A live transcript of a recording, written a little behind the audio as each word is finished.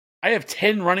I have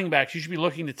 10 running backs you should be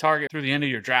looking to target through the end of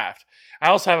your draft. I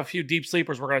also have a few deep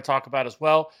sleepers we're going to talk about as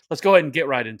well. Let's go ahead and get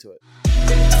right into it.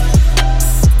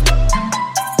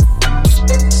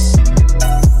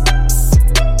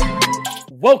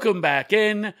 Welcome back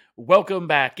in. Welcome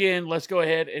back in. Let's go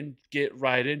ahead and get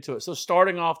right into it. So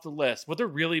starting off the list, would there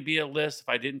really be a list if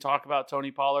I didn't talk about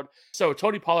Tony Pollard? So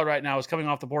Tony Pollard right now is coming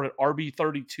off the board at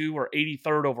RB32 or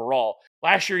 83rd overall.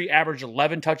 Last year, he averaged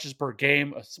 11 touches per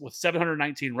game with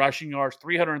 719 rushing yards,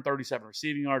 337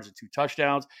 receiving yards, and 2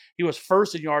 touchdowns. He was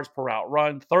first in yards per route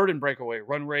run, third in breakaway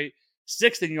run rate,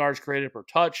 sixth in yards created per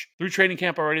touch. Through training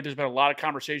camp already, there's been a lot of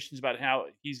conversations about how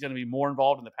he's going to be more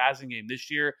involved in the passing game this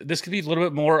year. This could be a little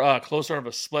bit more closer of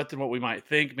a split than what we might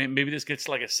think. Maybe this gets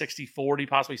like a 60-40,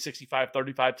 possibly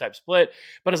 65-35 type split.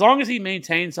 But as long as he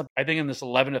maintains, I think in this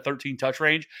 11 to 13 touch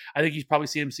range, I think he's probably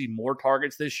see him see more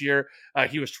targets this year.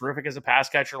 He was terrific as a pass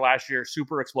catcher last year,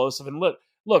 super explosive. And look,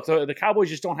 the Cowboys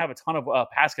just don't have a ton of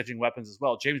pass catching weapons as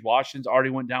well. James Washington's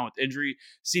already went down with injury.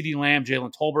 CeeDee Lamb,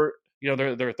 Jalen Tolbert,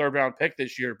 their third round pick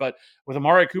this year. But with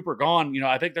Amari Cooper gone,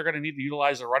 I think they're going to need to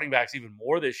utilize their running backs even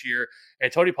more this year.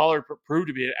 And Tony Pollard proved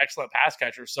to be an excellent pass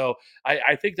catcher. So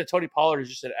I think that Tony Pollard is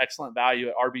just an excellent value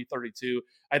at RB32.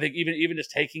 I think even just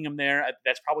taking him there,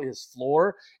 that's probably his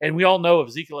floor. And we all know if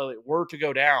Ezekiel Elliott were to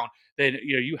go down, then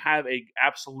you have a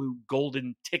absolute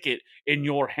golden ticket in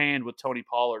your hand with Tony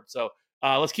Pollard. So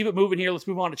let's keep it moving here. Let's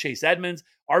move on to Chase Edmonds,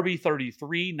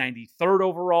 RB33, 93rd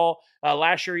overall.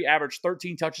 Last year, he averaged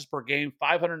 13 touches per game,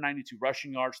 592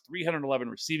 rushing yards, 311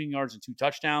 receiving yards, and 2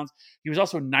 touchdowns. He was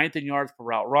also 9th in yards per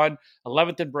route run,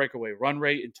 11th in breakaway run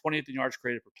rate, and 20th in yards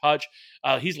created per touch.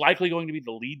 He's likely going to be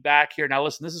the lead back here. Now,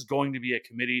 listen, this is going to be a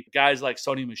committee. Guys like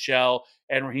Sony Michel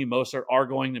and Raheem Mostert are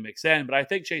going to mix in, but I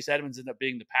think Chase Edmonds ends up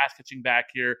being the pass catching back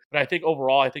here. But I think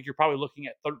overall, I think you're probably looking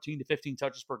at 13 to 15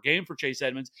 touches per game for Chase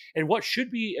Edmonds and what should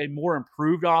be a more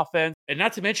improved offense. And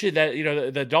not to mention that,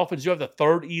 the Dolphins do have the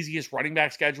third easiest running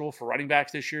back schedule for running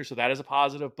backs this year. So that is a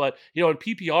positive. But, in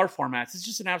PPR formats, it's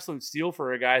just an absolute steal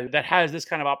for a guy that has this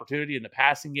kind of opportunity in the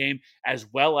passing game as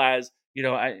well as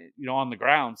on the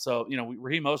ground. So,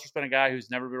 Raheem Mostert's been a guy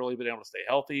who's never really been able to stay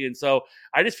healthy. And so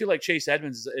I just feel like Chase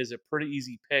Edmonds is a pretty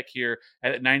easy pick here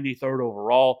at 93rd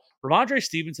overall. Ramondre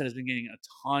Stevenson has been getting a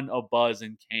ton of buzz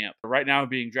in camp. Right now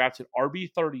being drafted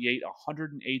RB38,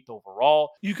 108th overall.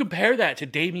 You compare that to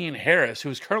Damian Harris, who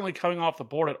is currently coming off the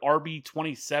board at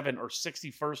RB27 or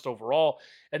 61st overall.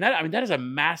 And that is a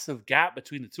massive gap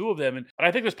between the two of them. And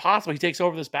I think it's possible he takes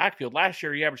over this backfield. Last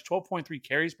year, he averaged 12.3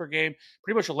 carries per game,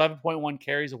 pretty much 11.1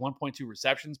 carries and 1.2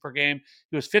 receptions per game.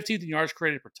 He was 15th in yards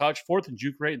created per touch, 4th in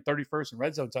juke rate, and 31st in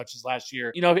red zone touches last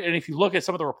year. And if you look at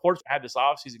some of the reports I had this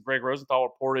offseason, Greg Rosenthal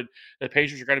reported the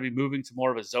Patriots are going to be moving to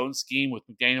more of a zone scheme with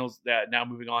McDaniels now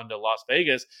moving on to Las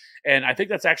Vegas. And I think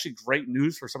that's actually great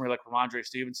news for somebody like Ramondre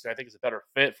Stevenson. I think it's a better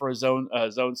fit for a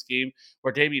zone scheme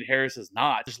where Damian Harris is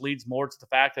not. It just leads more to the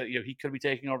fact that, he could be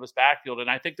taking over this backfield. And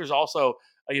I think there's also,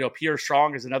 Pierre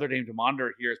Strong is another name to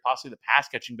monitor here as possibly the pass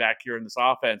catching back here in this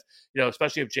offense,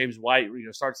 especially if James White,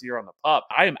 starts the year on the pup.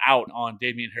 I am out on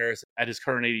Damian Harris at his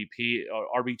current ADP,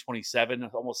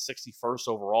 RB27, almost 61st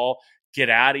overall. Get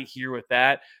out of here with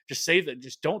that. Just say that.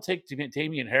 Just don't take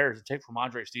Damian Harris and take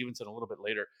Ramondre Stevenson a little bit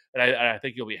later. And I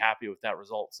think you'll be happy with that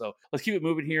result. So let's keep it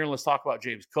moving here and let's talk about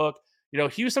James Cook.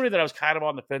 He was somebody that I was kind of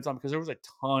on the fence on because there was a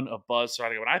ton of buzz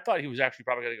surrounding him. And I thought he was actually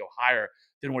probably going to go higher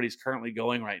than what he's currently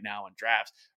going right now in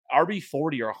drafts.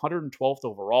 RB40 or 112th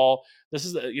overall. This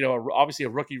is, obviously a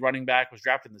rookie running back, was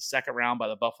drafted in the second round by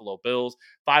the Buffalo Bills,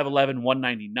 5'11",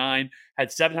 199,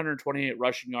 had 728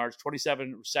 rushing yards,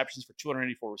 27 receptions for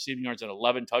 284 receiving yards, and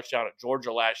 11 touchdowns at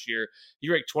Georgia last year. He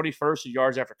ranked 21st in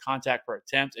yards after contact per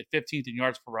attempt and 15th in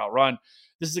yards per route run.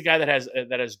 This is a guy that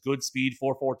has good speed,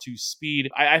 4.42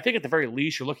 speed. I think at the very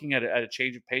least, you're looking at a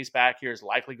change of pace back here is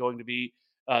likely going to be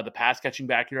the pass catching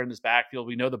back here in this backfield.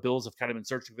 We know the Bills have kind of been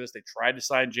searching for this. They tried to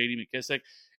sign J.D. McKissick,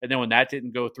 and then when that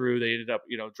didn't go through, they ended up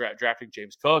drafting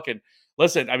James Cook. And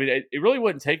listen, it really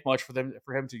wouldn't take much for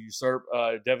him to usurp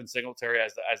Devin Singletary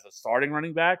as the starting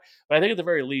running back. But I think at the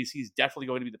very least, he's definitely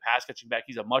going to be the pass catching back.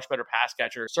 He's a much better pass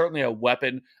catcher, certainly a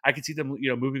weapon. I could see them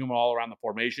moving him all around the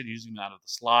formation, using him out of the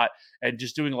slot, and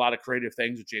just doing a lot of creative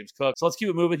things with James Cook. So let's keep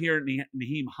it moving here.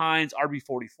 Nyheim Hines,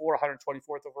 RB44,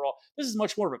 124th overall. This is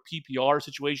much more of a PPR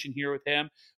situation here with him,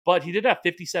 but he did have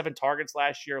 57 targets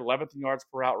last year, 11th in yards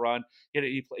per route run.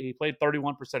 He played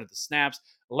 31% of the snaps,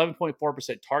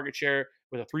 11.4% target share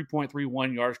with a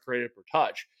 3.31 yards created per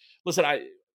touch. Listen,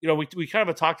 we kind of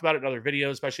have talked about it in other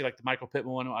videos, especially like the Michael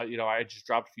Pittman one, I just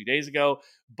dropped a few days ago.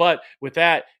 But with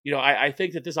that, I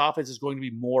think that this offense is going to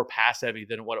be more pass heavy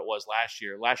than what it was last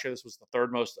year. Last year, this was the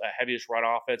third most heaviest run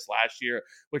offense last year,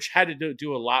 which had to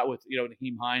do a lot with,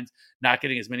 Naheem Hines not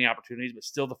getting as many opportunities, but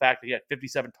still the fact that he had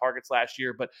 57 targets last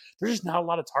year. But there's just not a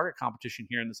lot of target competition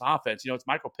here in this offense. It's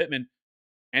Michael Pittman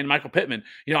and Michael Pittman.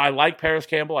 I like Paris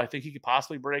Campbell. I think he could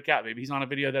possibly break out. Maybe he's on a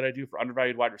video that I do for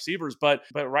undervalued wide receivers, but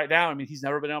right now, he's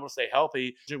never been able to stay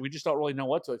healthy. We just don't really know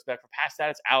what to expect. For past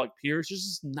that, it's Alec Pierce. There's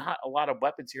just not a lot of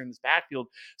weapons here in this backfield.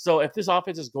 So if this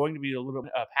offense is going to be a little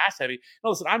bit pass heavy,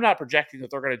 now listen, I'm not projecting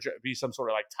that they're going to be some sort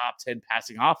of like top 10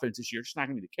 passing offense this year. It's just not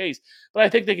going to be the case. But I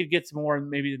think they could get some more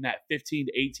maybe in that 15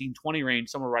 to 18, 20 range,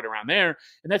 somewhere right around there.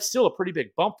 And that's still a pretty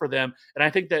big bump for them. And I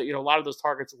think that, a lot of those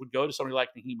targets would go to somebody like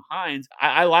Naheem Hines.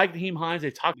 I like Naheem Hines. They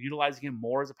talked utilizing him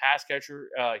more as a pass catcher.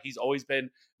 He's always been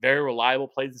very reliable.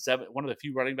 Played in one of the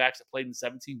few running backs that played in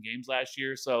 17 games last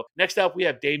year. So next up, we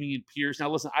have Dameon Pierce.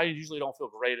 Now, listen, I usually don't feel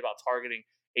great about targeting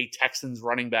a Texans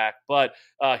running back, but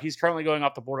he's currently going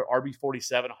off the board at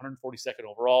RB47, 142nd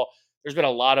overall. There's been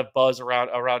a lot of buzz around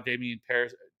Dameon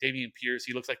Pierce.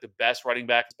 He looks like the best running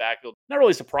back in the backfield. Not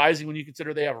really surprising when you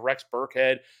consider they have Rex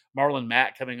Burkhead, Marlon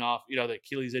Mack coming off, the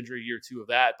Achilles injury, year 2 of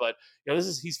that. But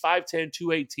he's 5'10",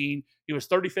 218. He was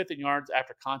 35th in yards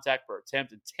after contact per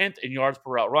attempt and 10th in yards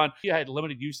per route run. He had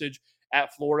limited usage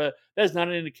at Florida. That is not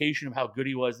an indication of how good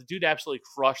he was. The dude absolutely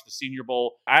crushed the Senior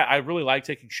Bowl. I really like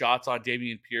taking shots on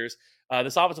Dameon Pierce.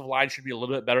 This offensive line should be a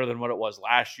little bit better than what it was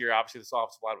last year. Obviously, this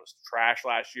offensive line was trash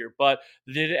last year, but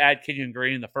they did add Kenyon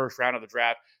Green in the first round of the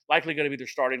draft. Likely going to be their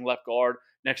starting left guard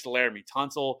next to Laramie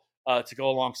Tunsil to go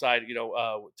alongside,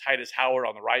 Titus Howard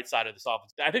on the right side of this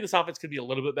offense. I think this offense could be a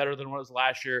little bit better than what it was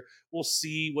last year. We'll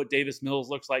see what Davis Mills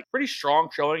looks like. Pretty strong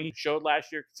showing he showed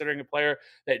last year, considering a player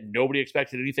that nobody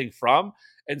expected anything from.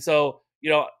 And so,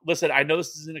 listen, I know this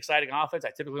is an exciting offense. I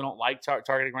typically don't like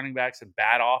targeting running backs and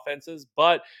bad offenses,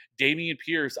 but Dameon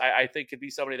Pierce, I think, could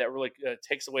be somebody that really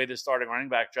takes away this starting running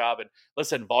back job. And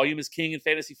listen, volume is king in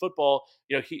fantasy football.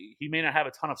 He may not have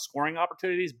a ton of scoring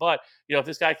opportunities, but, if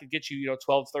this guy could get you,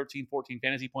 12, 13, 14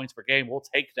 fantasy points per game, we'll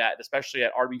take that, especially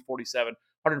at RB47,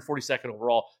 142nd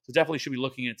overall. So definitely should be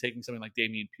looking at taking something like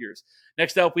Dameon Pierce.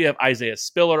 Next up, we have Isaiah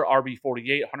Spiller,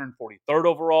 RB48, 143rd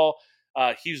overall.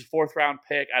 He was a 4th-round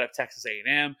pick out of Texas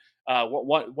A&M.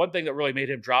 One thing that really made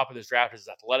him drop in this draft is his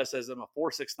athleticism, a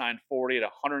 4.69 40 at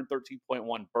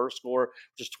 113.1 burst score,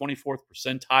 which is 24th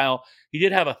percentile. He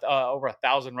did have over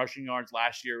 1,000 rushing yards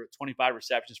last year with 25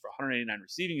 receptions for 189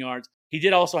 receiving yards. He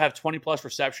did also have 20-plus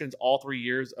receptions all 3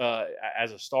 years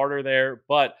as a starter there,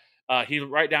 but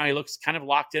right now he looks kind of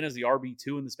locked in as the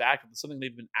RB2 in this backfield. It's something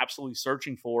they've been absolutely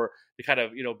searching for to kind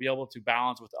of, be able to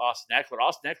balance with Austin Ekeler.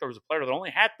 Austin Ekeler was a player that only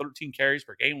had 13 carries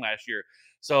per game last year.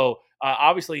 So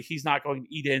obviously he's not going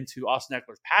to eat into Austin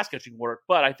Eckler's pass catching work,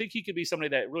 but I think he could be somebody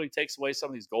that really takes away some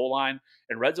of these goal line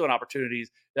and red zone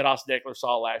opportunities that Austin Ekeler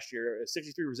saw last year.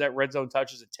 63% red zone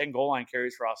touches and 10 goal line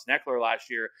carries for Austin Ekeler last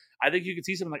year. I think you could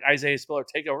see something like Isaiah Spiller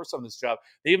take over some of this job.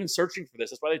 They've been searching for this.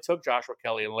 That's why they took Joshua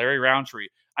Kelly and Larry Roundtree.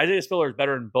 Isaiah Spiller is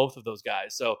better than both of those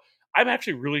guys. So I'm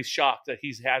actually really shocked that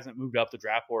he hasn't moved up the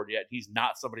draft board yet. He's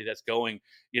not somebody that's going,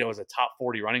 as a top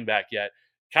 40 running back yet.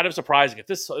 Kind of surprising. If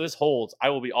this holds, I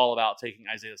will be all about taking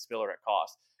Isaiah Spiller at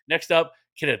cost. Next up,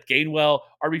 Kenneth Gainwell,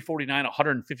 RB49,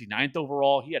 159th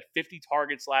overall. He had 50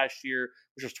 targets last year,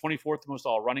 which was 24th most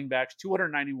all running backs,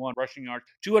 291 rushing yards,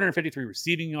 253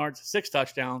 receiving yards, 6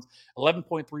 touchdowns,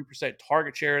 11.3%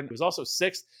 target share. And he was also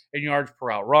 6th in yards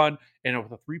per out run and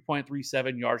with a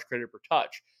 3.37 yards credit per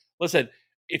touch. Listen,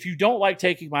 if you don't like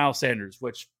taking Miles Sanders,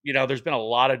 which, there's been a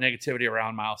lot of negativity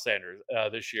around Miles Sanders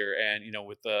this year, and,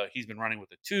 with he's been running with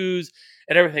the twos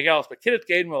and everything else. But Kenneth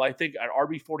Gainwell, I think at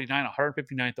RB49,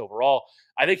 159th overall,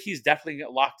 I think he's definitely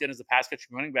locked in as a pass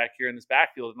catching running back here in this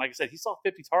backfield. And like I said, he saw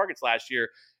 50 targets last year,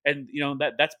 and,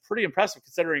 that's pretty impressive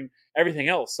considering everything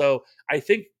else. So I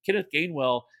think Kenneth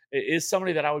Gainwell is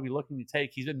somebody that I would be looking to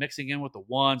take. He's been mixing in with the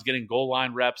ones, getting goal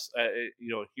line reps,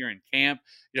 here in camp.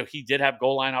 He did have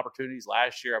goal line opportunities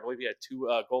last year. I believe he had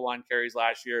 2 goal line carries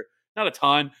last year. Not a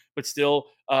ton, but still.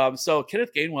 So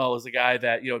Kenneth Gainwell is a guy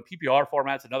that, in PPR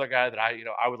format's another guy that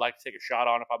I would like to take a shot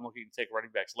on if I'm looking to take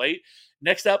running backs late.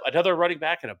 Next up, another running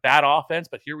back in a bad offense,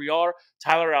 but here we are.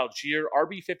 Tyler Algier,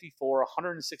 RB54,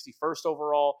 161st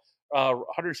overall.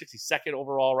 162nd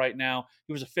overall right now.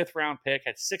 He was a 5th-round pick,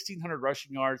 had 1,600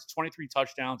 rushing yards, 23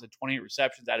 touchdowns, and 28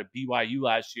 receptions out of BYU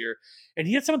last year. And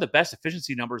he had some of the best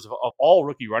efficiency numbers of all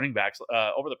rookie running backs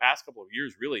over the past couple of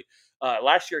years, really.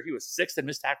 Last year, he was 6th in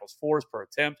missed tackles forced per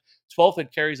attempt, 12th in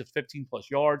carries of 15-plus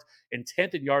yards, and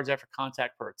 10th in yards after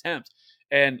contact per attempt.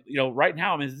 And, right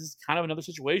now, I mean, this is kind of another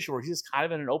situation where he's just kind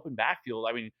of in an open backfield.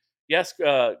 I mean, yes,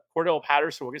 Cordell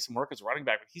Patterson will get some work as a running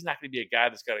back, but he's not going to be a guy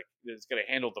that's going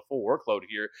to handle the full workload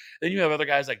here. Then you have other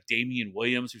guys like Damian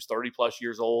Williams, who's 30 plus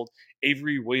years old,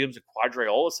 Avery Williams, and Quadre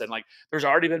Olison. Like, there's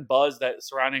already been buzz that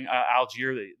surrounding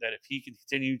Algier that if he can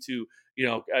continue to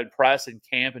impress and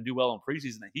camp and do well in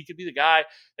preseason, that he could be the guy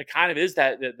that kind of is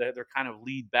that they're kind of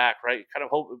lead back, right? Kind of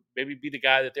hope maybe be the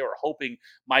guy that they were hoping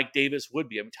Mike Davis would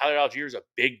be. I mean, Tyler Algier is a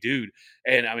big dude,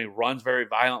 and I mean runs very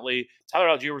violently. Tyler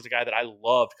Algier was a guy that I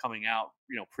loved coming out,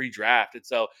 pre-draft, and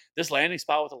so this landing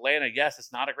spot with Atlanta, yes,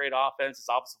 it's not a great offense. Its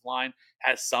offensive line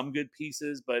has some good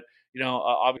pieces, but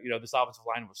this offensive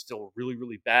line was still really,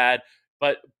 really bad.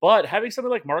 But having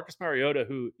somebody like Marcus Mariota,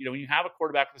 who, when you have a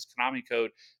quarterback with this Konami code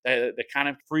that kind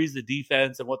of frees the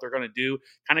defense and what they're going to do,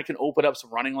 kind of can open up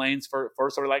some running lanes for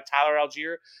somebody like Tyler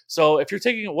Algier. So if you're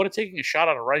taking a shot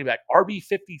on a running back, RB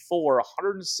 54,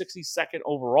 162nd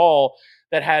overall,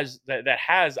 that has,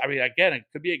 I mean, again, it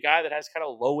could be a guy that has kind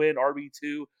of low end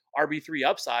RB2, RB3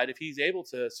 upside if he's able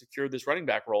to secure this running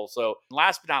back role. So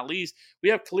last but not least, we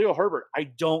have Khalil Herbert. I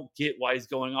don't get why he's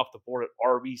going off the board at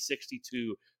RB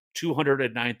 62.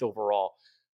 209th overall.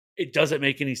 It doesn't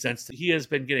make any sense. He has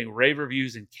been getting rave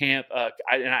reviews in camp, and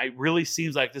it really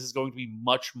seems like this is going to be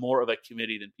much more of a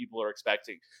committee than people are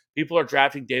expecting. People are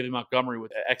drafting David Montgomery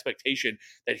with the expectation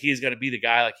that he is going to be the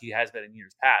guy like he has been in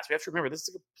years past. We have to remember this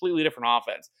is a completely different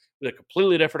offense with a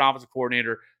completely different offensive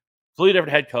coordinator, completely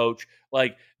different head coach.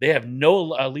 Like, they have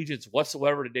no allegiance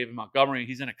whatsoever to David Montgomery.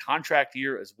 He's in a contract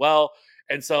year as well.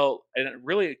 And so,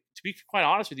 really, to be quite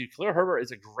honest with you, Khalil Herbert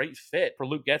is a great fit for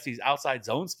Luke Getsy's outside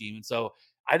zone scheme. And so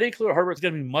I think Khalil Herbert is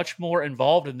going to be much more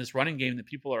involved in this running game than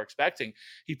people are expecting.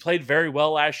 He played very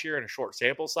well last year in a short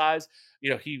sample size.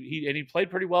 He played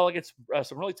pretty well against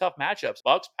some really tough matchups.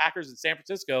 Bucks, Packers, and San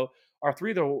Francisco are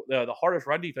three of the hardest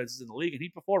run defenses in the league, and he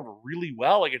performed really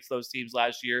well against those teams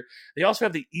last year. They also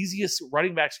have the easiest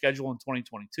running back schedule in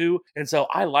 2022, and so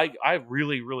I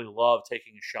really, really love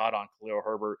taking a shot on Khalil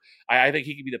Herbert. I think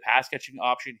he could be the pass catching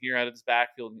option here out of this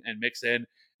backfield and mix in,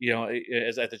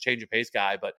 as the change of pace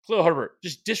guy. But Khalil Herbert,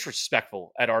 just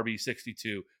disrespectful at RB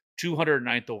 62,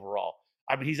 209th overall.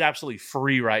 I mean, he's absolutely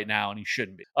free right now, and he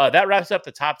shouldn't be. That wraps up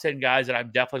the top 10 guys that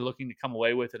I'm definitely looking to come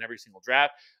away with in every single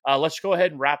draft. Let's go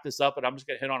ahead and wrap this up, and I'm just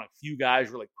going to hit on a few guys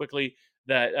really quickly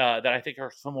that I think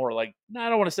are some more like, I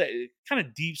don't want to say kind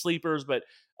of deep sleepers, but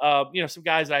some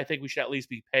guys that I think we should at least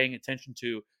be paying attention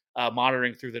to,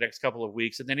 monitoring through the next couple of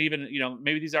weeks. And then even,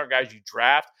 maybe these aren't guys you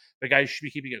draft, but guys you should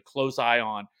be keeping a close eye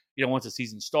on, once the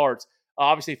season starts.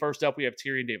 Obviously, first up, we have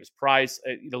Tyrion Davis-Price.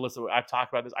 Listen, I've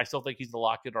talked about this. I still think he's the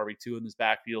locked-in RB2 in this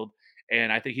backfield,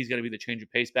 and I think he's going to be the change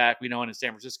of pace back. We know in a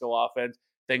San Francisco offense,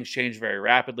 things change very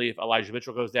rapidly. If Elijah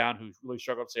Mitchell goes down, who really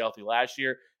struggled to stay healthy last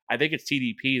year, I think it's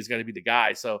TDP is going to be the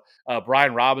guy. So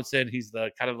Brian Robinson, he's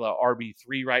the kind of the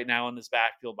RB3 right now in this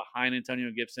backfield behind Antonio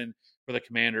Gibson for the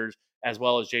Commanders, as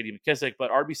well as J.D. McKissick. But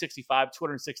RB 65,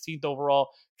 216th overall,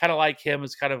 kind of like him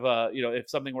as kind of if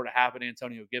something were to happen to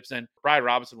Antonio Gibson, Brian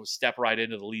Robinson would step right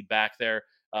into the lead back there.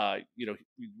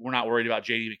 We're not worried about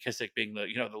J.D. McKissick being the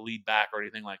lead back or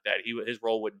anything like that. His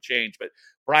role wouldn't change, but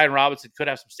Brian Robinson could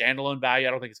have some standalone value.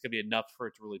 I don't think it's going to be enough for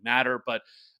it to really matter, but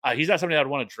he's not somebody I'd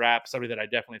want to draft. Somebody that I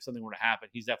definitely, if something were to happen,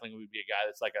 he's definitely going to be a guy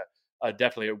that's like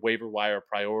definitely a waiver wire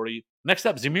priority. Next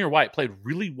up, Zamir White played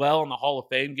really well in the Hall of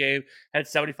Fame game, had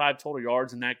 75 total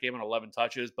yards in that game and 11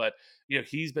 touches, but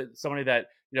he's been somebody that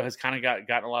has kind of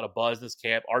gotten a lot of buzz this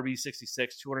camp. RB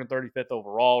 66, 235th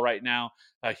overall right now.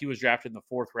 He was drafted in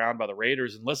the 4th round by the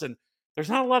Raiders. And listen, there's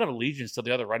not a lot of allegiance to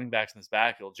the other running backs in this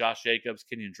backfield. Josh Jacobs,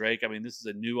 Kenyon Drake. I mean, this is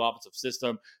a new offensive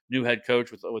system, new head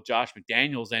coach with Josh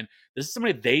McDaniels, and this is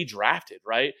somebody they drafted,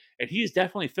 right? And he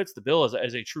definitely fits the bill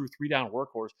as a true 3-down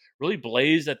workhorse. Really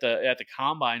blazed at the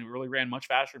combine. Really ran much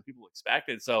faster than people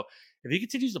expected. So if he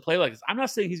continues to play like this, I'm not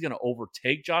saying he's going to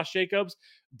overtake Josh Jacobs,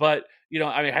 but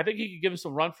I think he could give him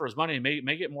some run for his money and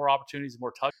may get more opportunities and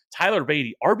more touch. Tyler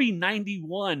Beatty, RB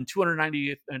 91,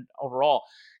 290th overall.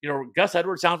 Gus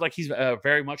Edwards sounds like he's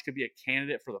very much could be a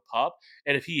candidate for the pup.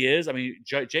 And if he is, I mean,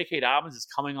 J.K. Dobbins is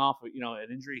coming off, an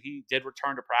injury. He did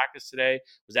return to practice today,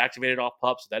 was activated off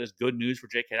pup. So that is good news for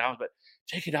J.K. Dobbins. But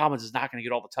J.K. Dobbins is not going to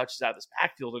get all the touches out of this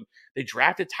backfield. And they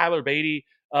drafted Tyler Beatty,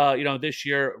 this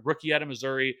year, rookie out of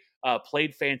Missouri,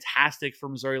 played fantastic for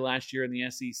Missouri last year in the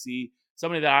SEC.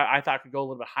 Somebody that I thought could go a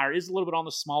little bit higher, is a little bit on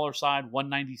the smaller side,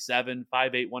 197,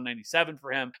 5'8", 197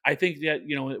 for him. I think that,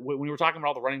 when we were talking about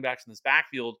all the running backs in this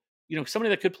backfield, somebody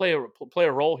that could play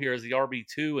a role here as the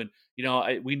RB2. And,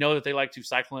 we know that they like to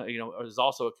cycle, there's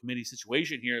also a committee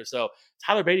situation here. So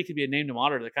Tyler Beatty could be a name to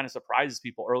monitor that kind of surprises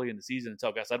people early in the season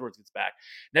until Gus Edwards gets back.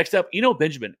 Next up, Eno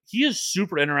Benjamin. He is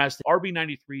super interesting.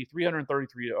 RB93,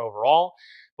 333 overall.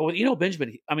 But with Eno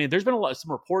Benjamin, there's been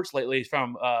some reports lately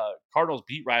from Cardinals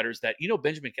beat writers that Eno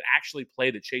Benjamin can actually play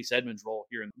the Chase Edmonds role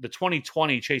here in the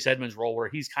 2020 Chase Edmonds role, where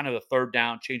he's kind of the third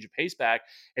down change of pace back.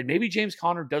 And maybe James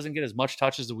Conner doesn't get as much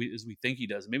touches as we think he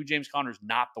does. Maybe James Conner's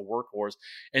not the workhorse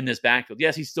in this backfield.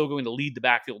 Yes, he's still going to lead the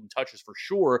backfield in touches for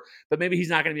sure, but maybe he's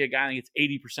not going to be a guy that gets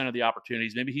 80% of the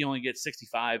opportunities. Maybe he only gets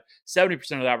 65, 70%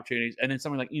 of the opportunities. And then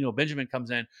someone like Eno Benjamin comes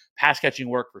in, pass catching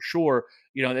work for sure.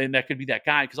 And that could be that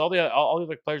guy, because all the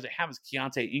other players they have is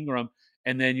Keontae Ingram,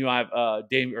 and then you have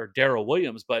Darrell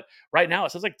Williams. But right now,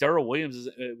 it sounds like Darrell Williams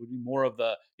would be more of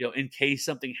the, in case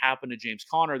something happened to James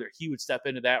Conner, that he would step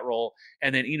into that role,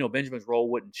 and then Eno Benjamin's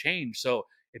role wouldn't change. So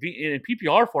if he, in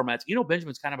PPR formats, Eno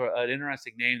Benjamin's kind of an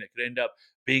interesting name that could end up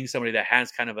being somebody that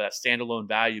has kind of a standalone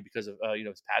value because of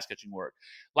his pass catching work.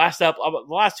 Last up,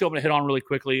 the last two I'm going to hit on really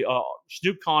quickly.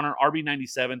 Snoop Conner,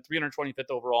 RB97, 325th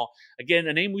overall. Again,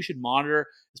 a name we should monitor,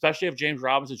 especially if James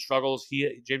Robinson struggles.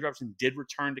 James Robinson did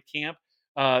return to camp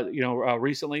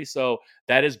recently, so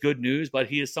that is good news. But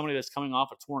he is somebody that's coming off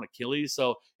a torn Achilles,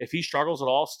 so if he struggles at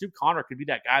all, Snoop Conner could be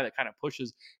that guy that kind of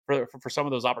pushes for some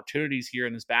of those opportunities here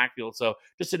in this backfield. So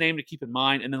just a name to keep in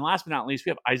mind. And then last but not least,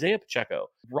 we have Isaiah Pacheco,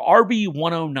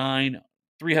 RB109,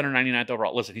 399th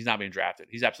overall. Listen, he's not being drafted;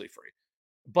 he's absolutely free,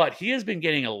 but he has been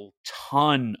getting a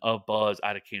ton of buzz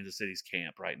out of Kansas City's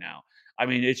camp right now.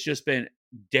 It's just been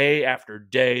day after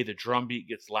day. The drumbeat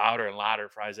gets louder and louder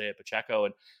for Isaiah Pacheco.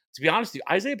 And to be honest with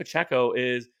you, Isaiah Pacheco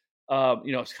is,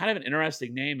 it's kind of an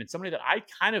interesting name and somebody that I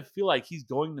kind of feel like he's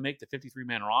going to make the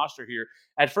 53-man roster here.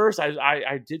 At first,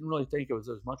 I didn't really think it was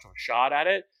as much of a shot at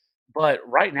it. But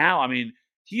right now,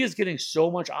 he is getting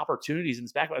so much opportunities in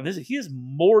this backfield. He is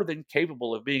more than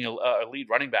capable of being a lead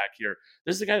running back here.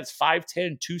 This is a guy that's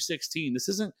 5'10", 216. This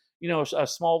isn't, a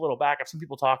small little back. I've seen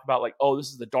people talk about like, oh, this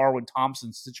is the Darwin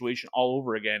Thompson situation all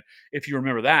over again, if you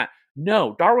remember that.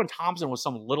 No, Darwin Thompson was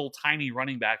some little tiny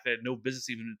running back that had no business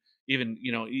even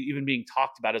being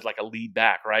talked about as like a lead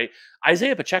back, right?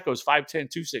 Isaiah Pacheco is 5'10",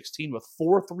 216 with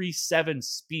 4.37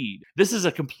 speed. This is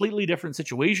a completely different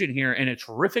situation here, and a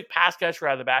terrific pass catcher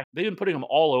out of the back. They've been putting him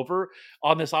all over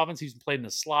on this offense. He's played in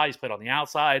the slot. He's played on the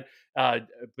outside.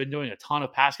 Been doing a ton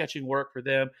of pass catching work for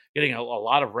them, getting a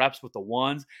lot of reps with the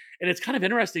ones. And it's kind of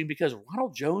interesting because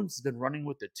Ronald Jones has been running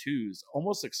with the twos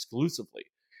almost exclusively.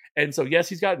 And so, yes,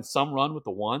 he's gotten some run with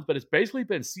the ones, but it's basically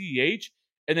been CEH,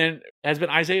 and then has been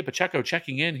Isaiah Pacheco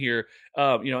checking in here,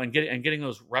 and getting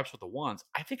those reps with the ones.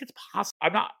 I think it's possible.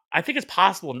 I think it's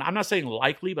possible. I'm not saying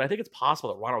likely, but I think it's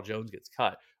possible that Ronald Jones gets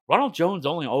cut. Ronald Jones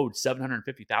only owed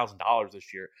 $750,000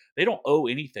 this year. They don't owe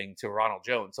anything to Ronald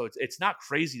Jones, so it's not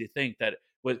crazy to think that.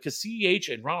 Because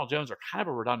CEH and Ronald Jones are kind of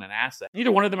a redundant asset.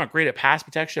 Neither one of them are great at pass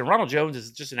protection. Ronald Jones is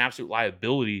just an absolute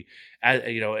liability,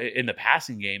 in the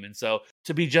passing game. And so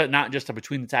to be not just a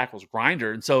between the tackles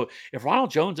grinder. And so if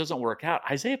Ronald Jones doesn't work out,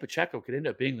 Isaiah Pacheco could end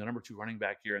up being the number 2 running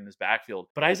back here in this backfield.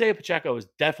 But Isaiah Pacheco is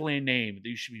definitely a name that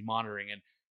you should be monitoring.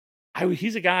 And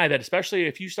he's a guy that, especially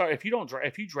if you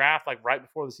draft like right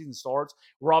before the season starts,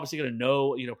 we're obviously going to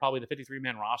know, probably the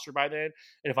 53-man roster by then.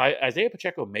 And if Isaiah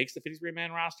Pacheco makes the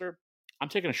 53-man roster, I'm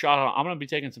going to be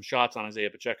taking some shots on Isaiah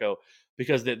Pacheco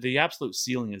because the absolute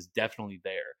ceiling is definitely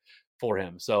there for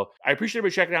him. So I appreciate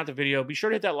everybody checking out the video. Be sure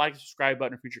to hit that like and subscribe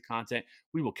button for future content.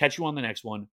 We will catch you on the next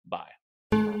one. Bye.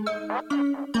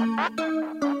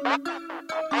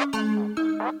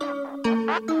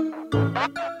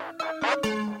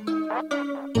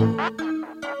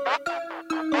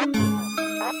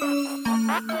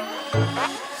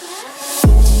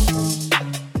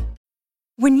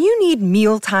 When you need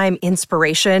mealtime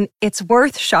inspiration, it's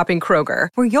worth shopping Kroger,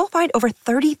 where you'll find over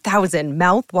 30,000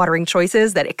 mouth-watering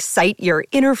choices that excite your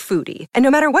inner foodie. And no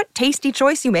matter what tasty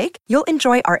choice you make, you'll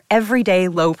enjoy our everyday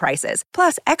low prices,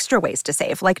 plus extra ways to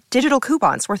save, like digital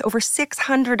coupons worth over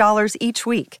 $600 each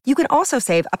week. You can also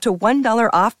save up to $1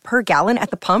 off per gallon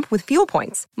at the pump with fuel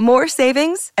points. More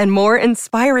savings and more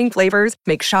inspiring flavors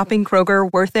make shopping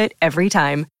Kroger worth it every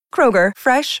time. Kroger,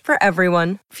 fresh for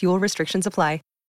everyone. Fuel restrictions apply.